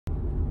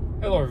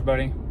Hello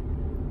everybody.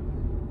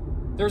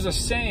 There's a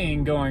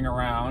saying going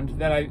around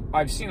that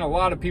I've seen a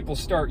lot of people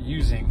start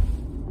using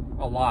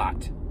a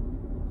lot.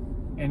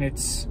 And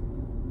it's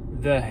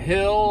the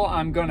hill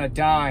I'm gonna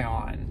die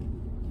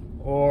on,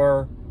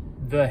 or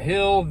the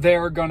hill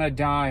they're gonna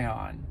die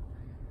on.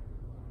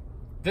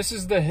 This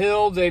is the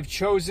hill they've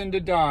chosen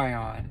to die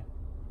on.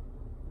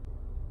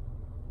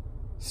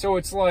 So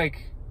it's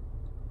like,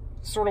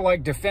 sort of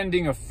like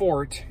defending a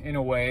fort in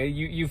a way.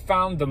 You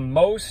found the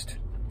most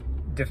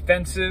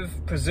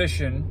defensive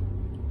position,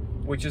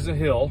 which is a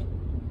hill.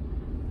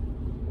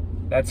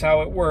 That's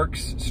how it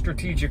works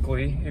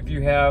strategically. If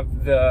you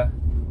have the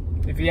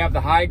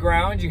high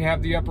ground, you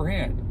have the upper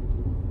hand.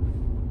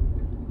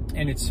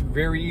 And it's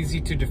very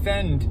easy to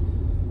defend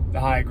the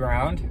high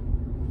ground.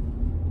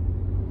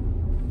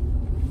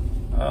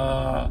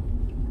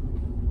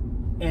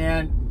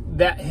 And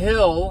that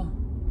hill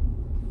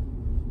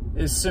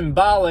is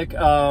symbolic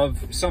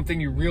of something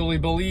you really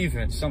believe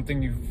in,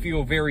 something you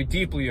feel very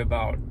deeply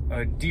about,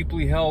 a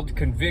deeply held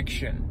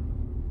conviction.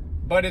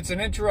 But it's an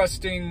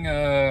interesting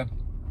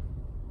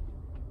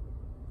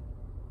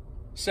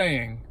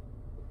saying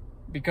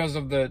because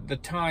of the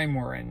time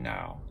we're in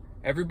now.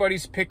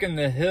 Everybody's picking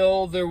the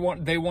hill they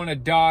want to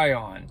die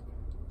on.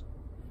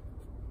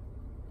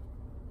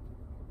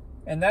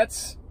 And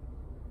that's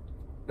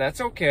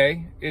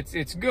okay.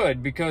 It's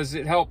good because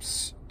it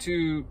helps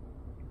to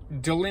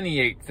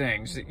delineate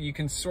things. You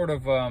can sort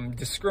of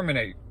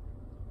discriminate.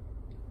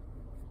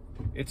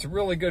 It's a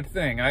really good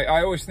thing.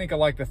 I always think of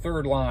like the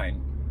third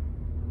line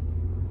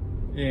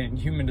in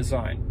human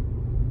design.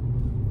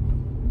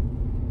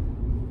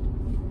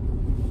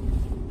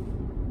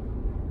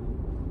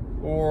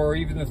 Or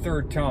even the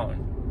third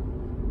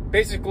tone.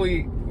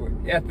 Basically,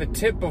 at the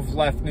tip of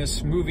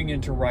leftness moving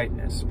into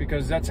rightness,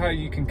 because that's how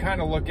you can kind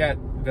of look at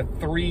the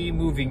 3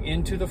 moving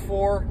into the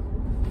 4.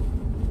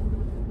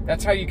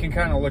 That's how you can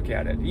kind of look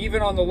at it,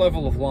 even on the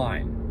level of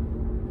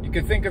line. You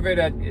could think of it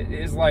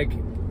as like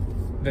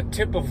the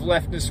tip of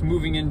leftness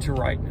moving into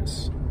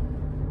rightness.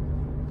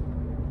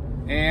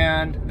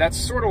 And that's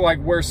sort of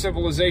like where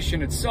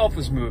civilization itself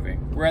is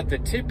moving. We're at the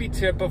tippy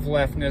tip of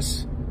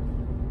leftness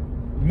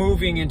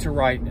moving into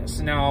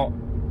rightness. Now,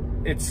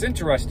 it's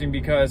interesting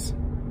because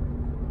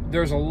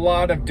there's a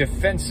lot of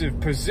defensive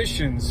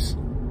positions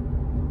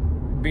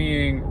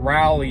being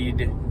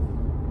rallied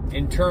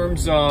in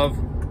terms of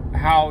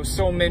how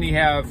so many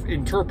have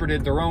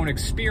interpreted their own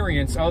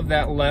experience of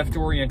that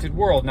left-oriented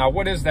world. Now,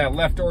 what is that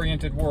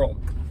left-oriented world?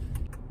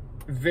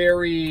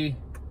 Very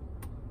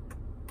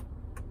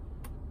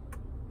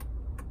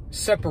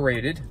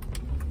separated.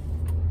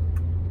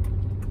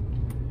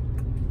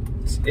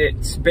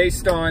 It's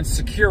based on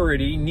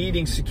security,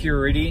 needing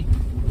security,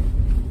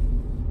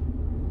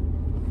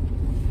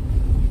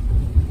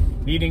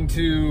 needing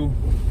to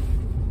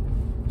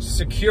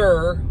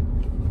secure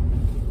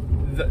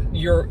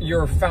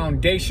your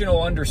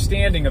foundational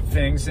understanding of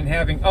things, and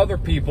having other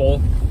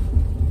people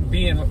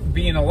be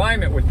in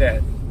alignment with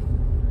that.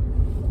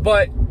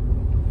 But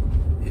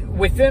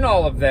within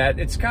all of that,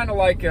 it's kind of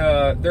like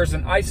there's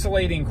an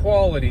isolating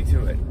quality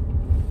to it,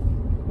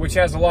 which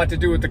has a lot to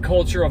do with the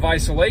culture of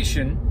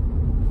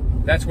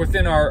isolation that's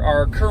within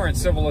our current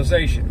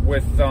civilization,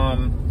 with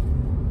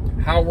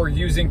how we're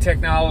using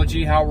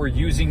technology, how we're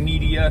using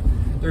media.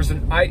 There's a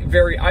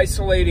very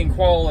isolating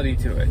quality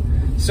to it.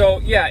 So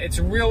yeah, it's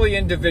really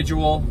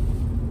individual.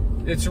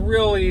 It's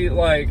really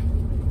like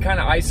kind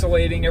of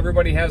isolating.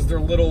 Everybody has their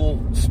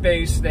little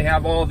space. They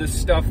have all this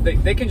stuff.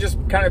 They can just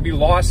kind of be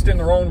lost in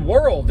their own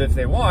world if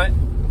they want.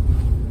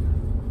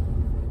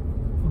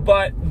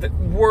 But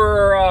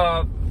we're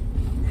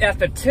at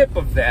the tip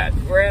of that.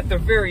 We're at the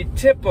very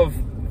tip of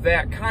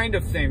that kind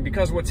of thing,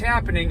 because what's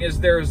happening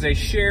is there's a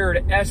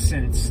shared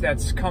essence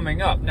that's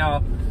coming up.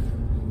 Now,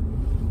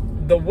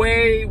 the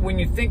way, when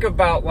you think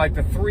about like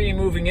the 3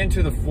 moving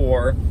into the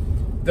 4,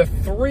 the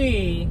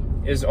 3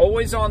 is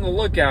always on the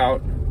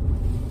lookout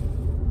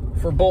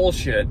for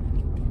bullshit.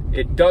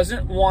 It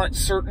doesn't want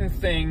certain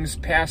things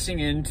passing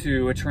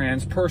into a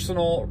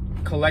transpersonal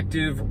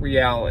collective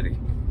reality.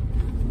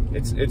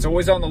 It's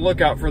always on the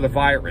lookout for the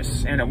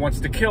virus, and it wants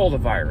to kill the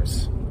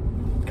virus.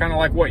 Kind of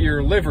like what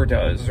your liver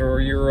does, or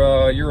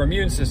your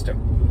immune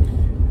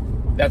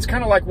system. That's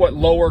kind of like what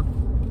lower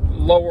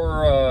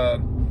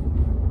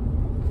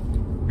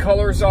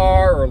colors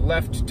are, or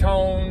left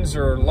tones,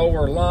 or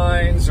lower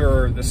lines,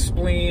 or the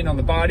spleen on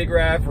the body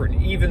graph, or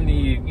even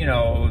the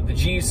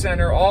G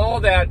center. All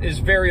that is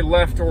very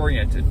left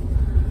oriented.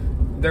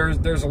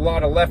 There's a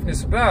lot of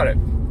leftness about it,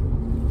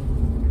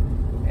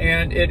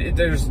 and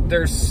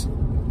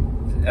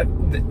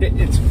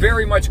it's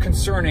very much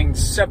concerning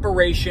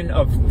separation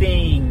of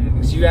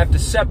things. You have to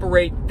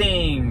separate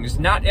things.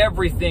 Not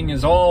everything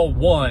is all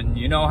one.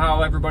 You know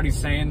how everybody's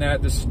saying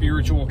that, the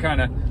spiritual kind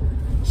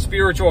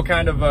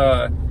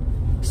of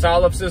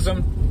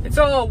solipsism. It's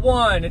all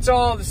one. It's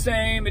all the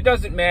same. It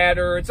doesn't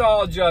matter. It's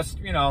all just,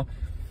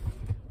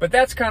 But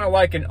that's kind of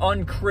like an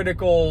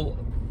uncritical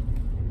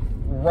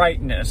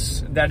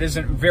rightness that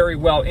isn't very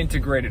well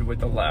integrated with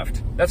the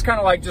left. That's kind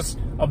of like just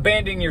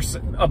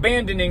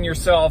abandoning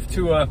yourself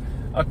to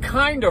a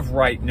kind of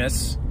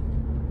rightness,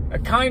 a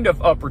kind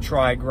of upper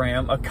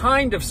trigram, a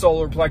kind of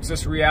solar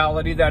plexus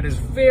reality that is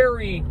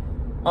very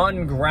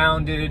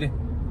ungrounded,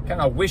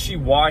 kind of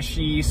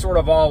wishy-washy, sort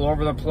of all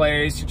over the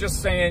place. You're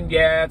just saying,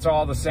 yeah, it's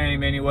all the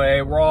same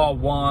anyway. We're all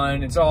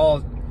one. It's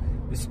all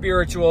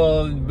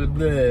spiritual, blah,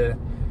 blah.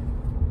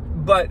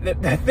 But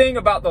the thing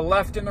about the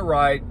left and the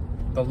right,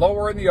 the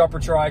lower and the upper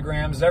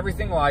trigrams,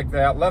 everything like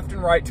that, left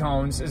and right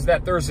tones, is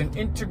that there's an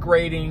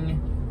integration,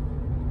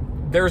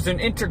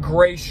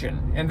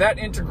 and that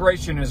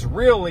integration is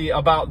really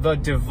about the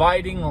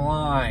dividing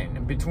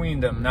line between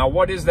them. Now,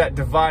 what is that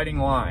dividing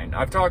line?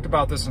 I've talked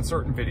about this in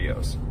certain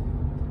videos.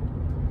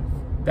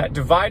 That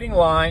dividing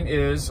line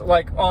is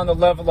like on the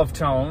level of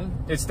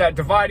tone. It's that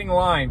dividing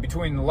line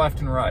between the left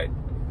and right,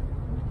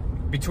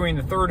 between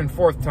the third and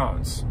fourth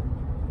tones,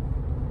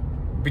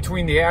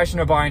 between the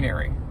Ashna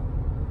binary.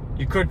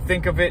 You could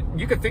think of it,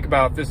 you could think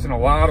about this in a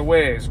lot of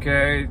ways,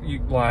 okay?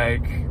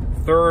 Like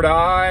third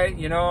eye,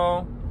 you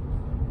know,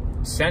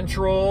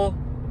 central,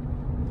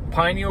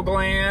 pineal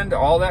gland,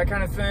 all that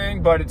kind of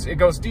thing, but it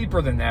goes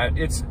deeper than that.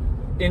 It's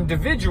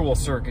individual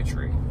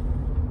circuitry.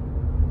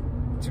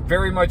 It's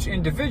very much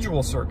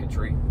individual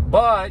circuitry,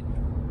 but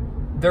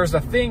there's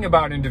a thing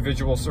about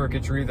individual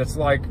circuitry that's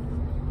like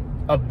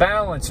a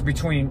balance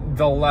between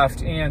the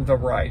left and the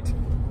right.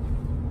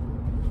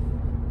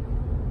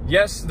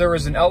 Yes, there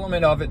is an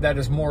element of it that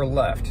is more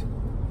left,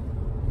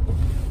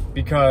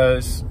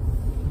 because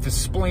the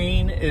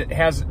spleen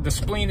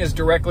is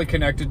directly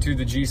connected to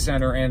the G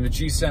center, and the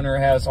G center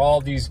has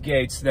all these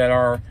gates that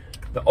are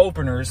the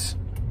openers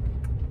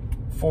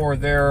for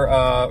their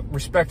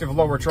respective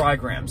lower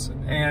trigrams.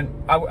 And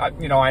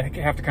I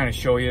have to kind of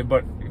show you,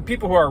 but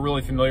people who are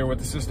really familiar with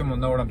the system will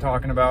know what I'm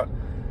talking about.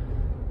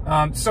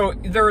 So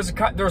there's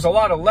a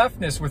lot of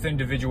leftness with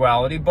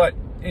individuality, but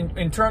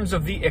in terms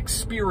of the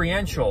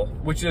experiential,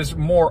 which is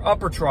more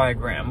upper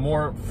trigram,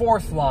 more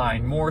fourth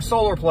line, more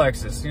solar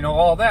plexus, you know,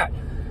 all that.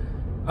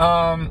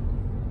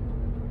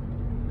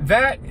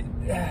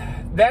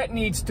 That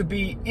needs to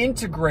be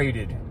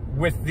integrated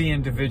with the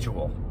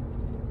individual.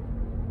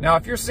 Now,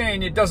 if you're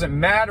saying it doesn't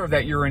matter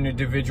that you're an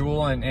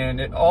individual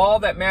and all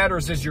that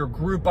matters is your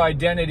group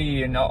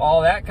identity and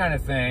all that kind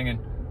of thing, and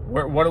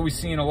what are we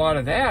seeing a lot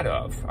of that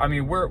of? I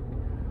mean,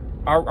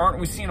 aren't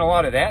we seeing a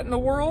lot of that in the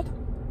world?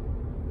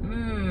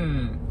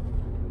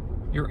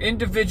 Your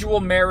individual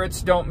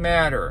merits don't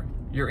matter.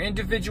 Your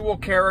individual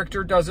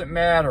character doesn't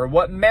matter.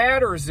 What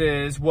matters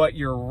is what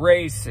your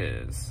race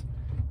is.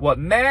 What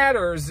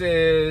matters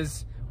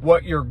is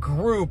what your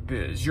group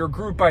is, your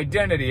group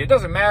identity. It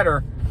doesn't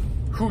matter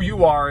who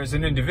you are as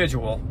an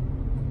individual.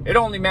 It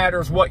only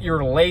matters what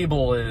your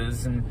label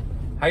is and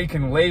how you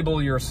can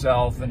label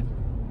yourself. And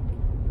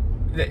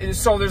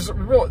so there's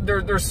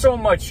so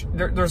much,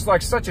 there's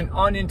like such an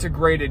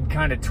unintegrated,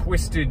 kind of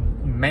twisted,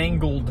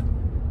 mangled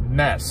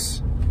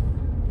mess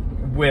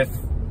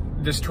with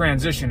this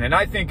transition. And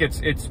I think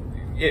it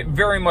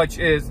very much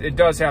is, it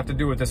does have to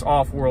do with this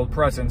off-world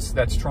presence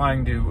that's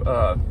trying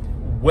to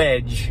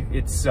wedge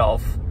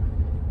itself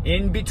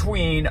in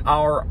between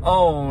our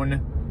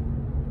own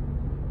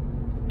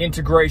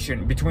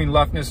integration between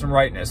leftness and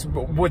rightness,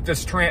 with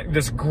this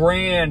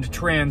grand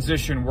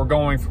transition we're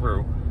going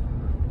through.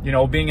 You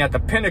know, being at the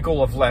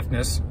pinnacle of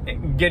leftness,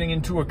 getting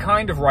into a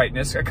kind of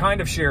rightness, a kind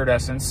of shared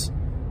essence.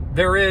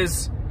 There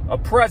is a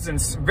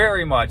presence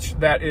very much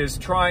that is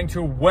trying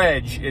to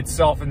wedge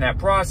itself in that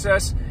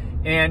process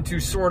and to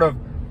sort of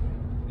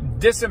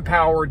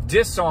disempower,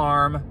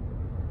 disarm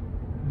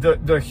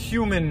the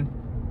human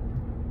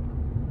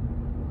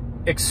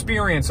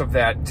experience of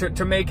that,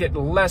 to make it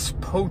less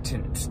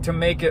potent, to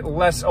make it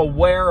less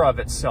aware of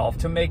itself,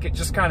 to make it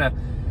just kind of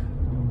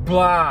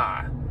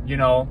blah, you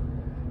know.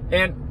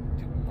 And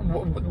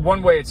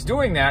one way it's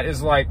doing that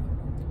is like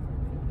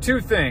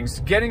two things: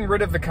 getting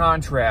rid of the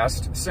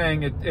contrast,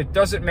 saying it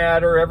doesn't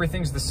matter,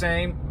 everything's the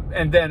same,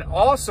 and then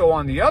also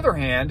on the other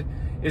hand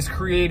is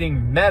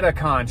creating meta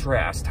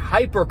contrast,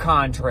 hyper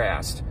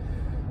contrast,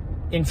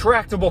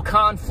 intractable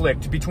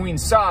conflict between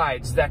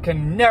sides that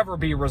can never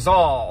be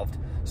resolved.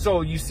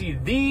 So you see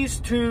these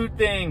two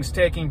things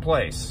taking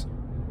place.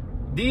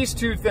 These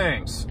two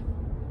things.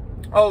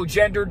 Oh,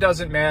 gender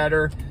doesn't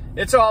matter,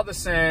 it's all the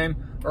same,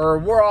 or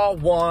we're all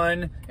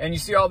one. And you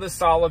see all this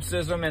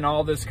solipsism and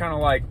all this kind of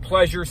like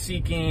pleasure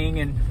seeking,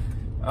 and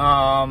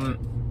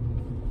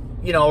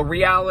you know,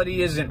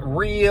 reality isn't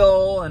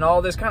real, and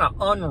all this kind of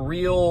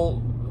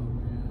unreal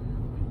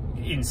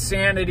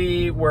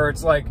insanity where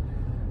it's like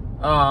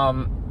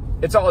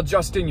it's all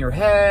just in your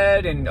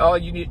head, and all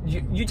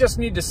you just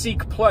need to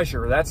seek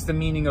pleasure. That's the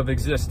meaning of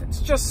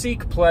existence. Just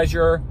seek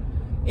pleasure,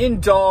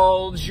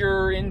 indulge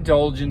your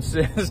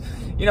indulgences,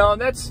 you know,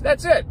 and that's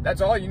it.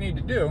 That's all you need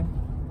to do.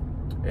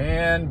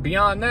 And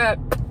beyond that,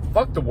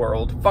 fuck the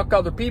world, fuck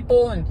other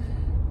people. And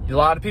a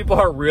lot of people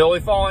are really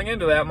falling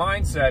into that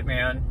mindset,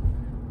 man.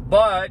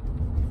 But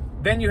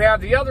then you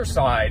have the other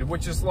side,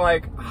 which is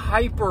like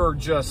hyper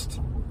just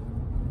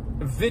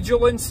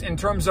vigilance in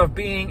terms of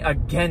being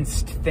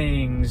against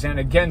things and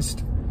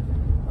against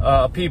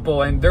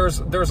people, and there's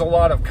a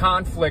lot of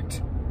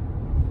conflict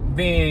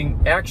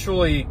being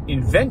actually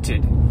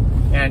invented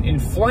and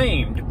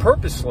inflamed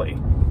purposely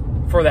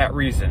for that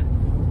reason.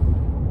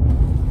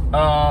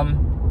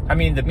 I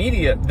mean, the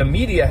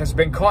media has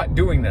been caught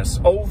doing this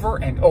over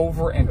and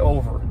over and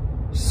over.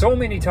 So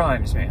many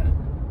times, man.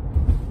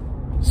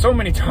 So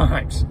many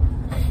times.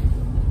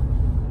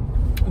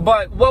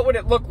 But what would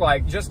it look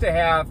like just to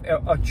have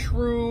a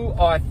true,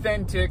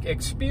 authentic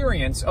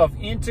experience of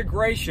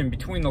integration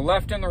between the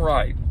left and the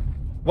right?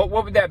 What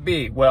would that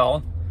be?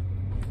 Well,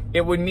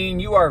 it would mean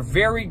you are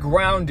very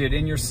grounded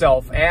in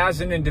yourself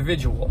as an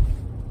individual.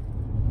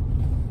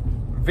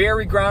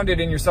 Very grounded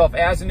in yourself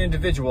as an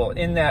individual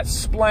in that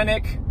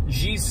splenic,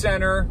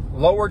 G-center,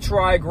 lower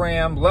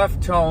trigram,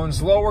 left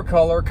tones, lower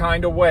color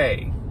kind of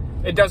way.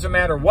 It doesn't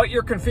matter what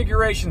your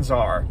configurations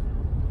are.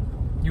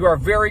 You are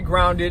very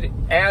grounded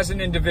as an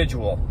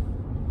individual.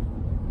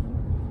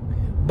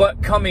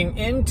 But coming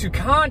into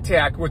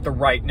contact with the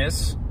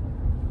rightness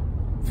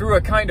through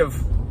a kind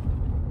of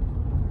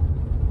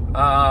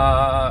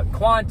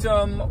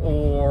quantum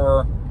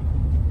or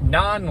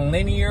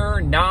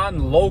non-linear,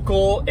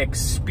 non-local,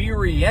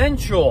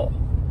 experiential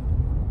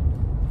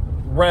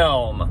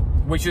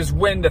realm, which is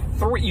when the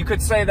three, you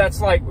could say that's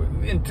like,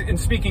 in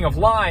speaking of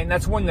line,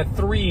 that's when the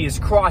 3 is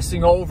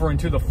crossing over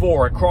into the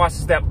 4. It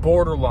crosses that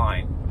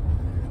borderline.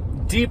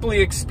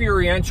 Deeply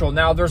experiential.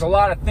 Now, there's a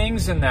lot of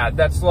things in that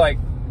that's like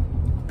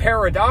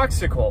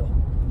paradoxical.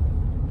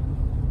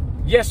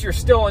 Yes, you're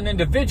still an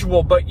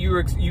individual, but you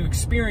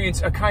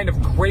experience a kind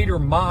of greater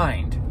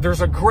mind.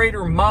 There's a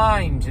greater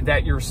mind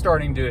that you're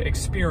starting to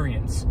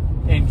experience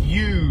and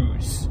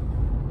use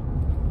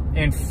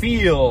and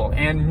feel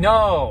and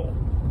know.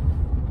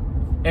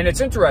 And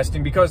it's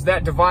interesting because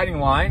that dividing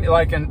line,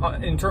 like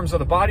in terms of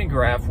the body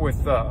graph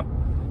with the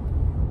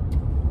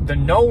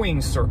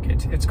knowing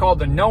circuit, it's called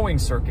the knowing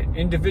circuit.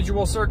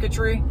 Individual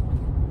circuitry,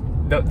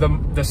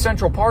 the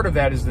central part of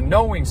that is the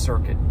knowing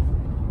circuit.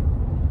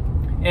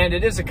 And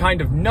it is a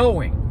kind of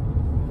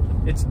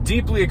knowing. It's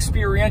deeply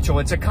experiential.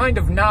 It's a kind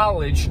of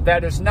knowledge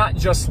that is not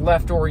just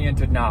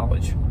left-oriented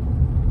knowledge.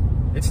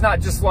 It's not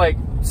just like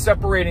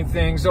separating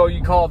things. Oh,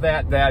 you call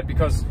that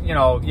because, you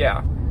know,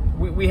 yeah.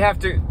 We have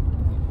to,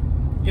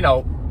 you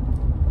know,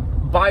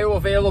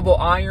 bioavailable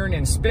iron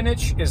in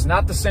spinach is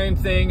not the same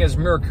thing as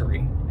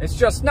mercury. It's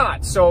just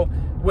not. So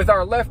with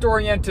our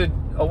left-oriented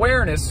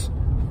awareness,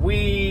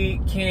 we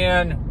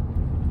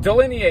can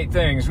delineate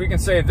things. We can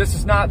say this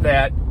is not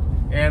that,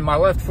 and my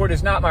left foot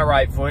is not my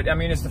right foot. I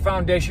mean, it's the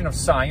foundation of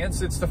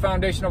science. It's the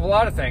foundation of a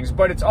lot of things,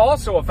 but it's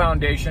also a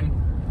foundation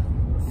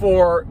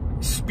for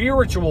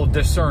spiritual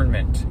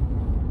discernment.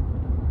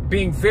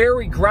 Being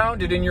very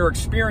grounded in your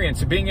experience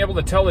and being able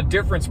to tell the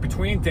difference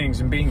between things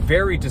and being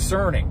very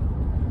discerning.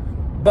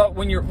 But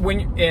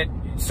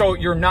so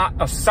you're not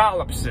a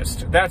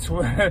solipsist. That's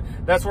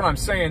what I'm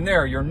saying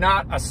there. You're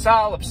not a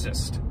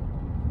solipsist.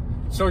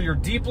 So you're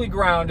deeply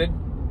grounded.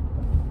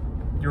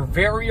 You're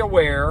very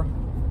aware,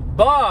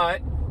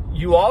 but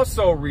you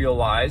also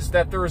realize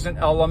that there is an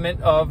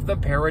element of the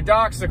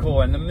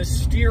paradoxical and the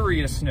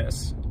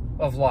mysteriousness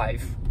of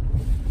life.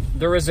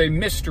 There is a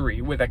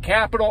mystery with a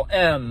capital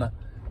M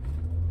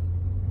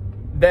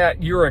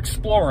that you're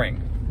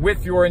exploring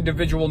with your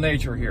individual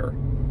nature here.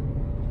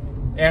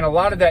 And a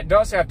lot of that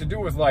does have to do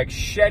with like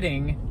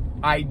shedding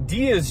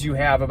ideas you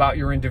have about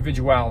your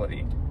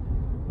individuality.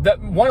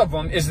 That one of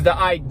them is the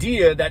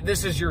idea that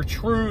this is your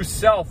true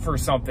self or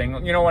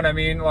something. You know what I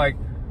mean? Like,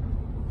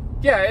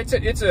 yeah,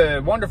 it's a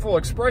wonderful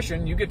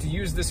expression. You get to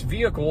use this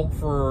vehicle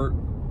for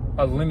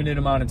a limited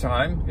amount of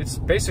time. It's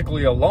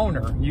basically a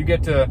loaner. You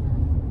get to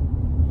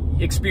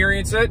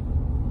experience it,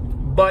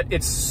 but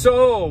it's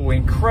so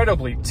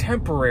incredibly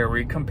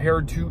temporary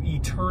compared to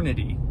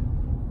eternity.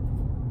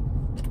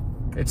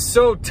 It's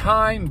so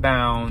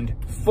time-bound,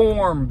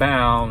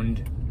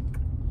 form-bound,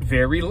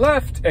 very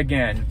left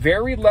again,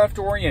 very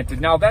left-oriented.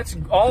 Now, that's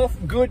all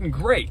good and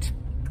great,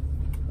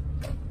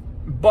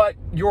 but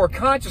your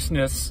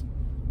consciousness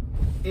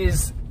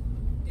is,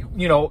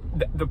 you know,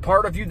 the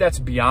part of you that's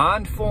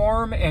beyond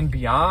form and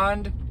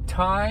beyond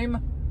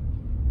time,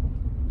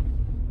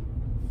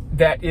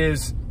 that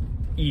is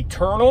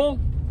eternal.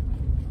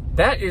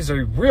 That is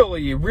a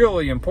really,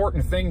 really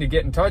important thing to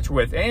get in touch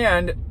with.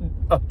 And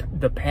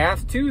the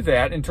path to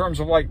that, in terms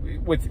of like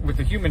with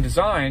the human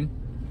design,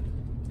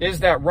 is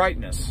that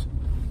rightness,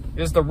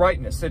 is the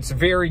rightness. It's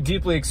very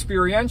deeply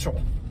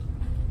experiential.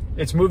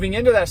 It's moving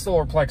into that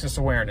solar plexus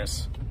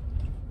awareness.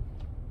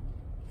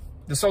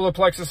 The solar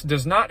plexus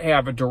does not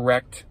have a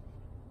direct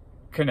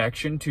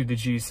connection to the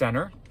G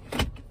center.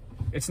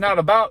 It's not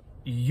about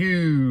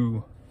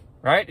you,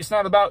 right? It's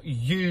not about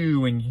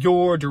you and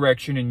your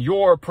direction and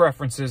your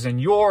preferences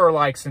and your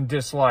likes and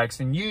dislikes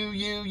and you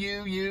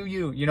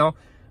know,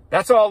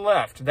 that's all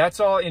left. That's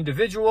all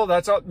individual.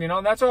 That's all, you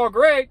know, that's all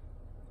great.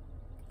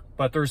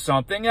 But there's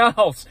something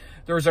else.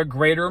 There's a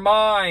greater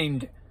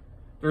mind.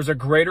 There's a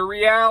greater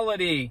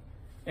reality,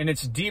 and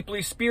it's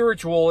deeply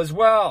spiritual as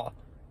well.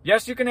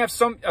 Yes, you can have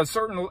a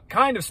certain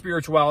kind of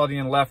spirituality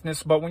in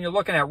leftness, but when you're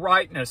looking at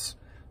rightness,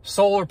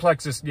 solar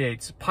plexus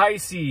gates,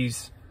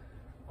 Pisces,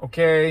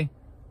 okay,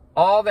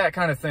 all that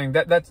kind of thing.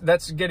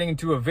 That's getting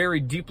into a very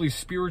deeply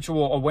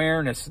spiritual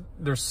awareness.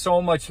 There's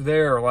so much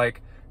there,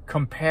 like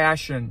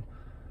compassion,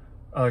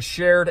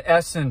 shared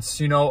essence,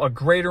 you know, a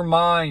greater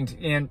mind.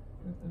 And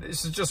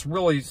this is just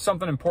really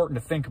something important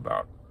to think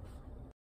about.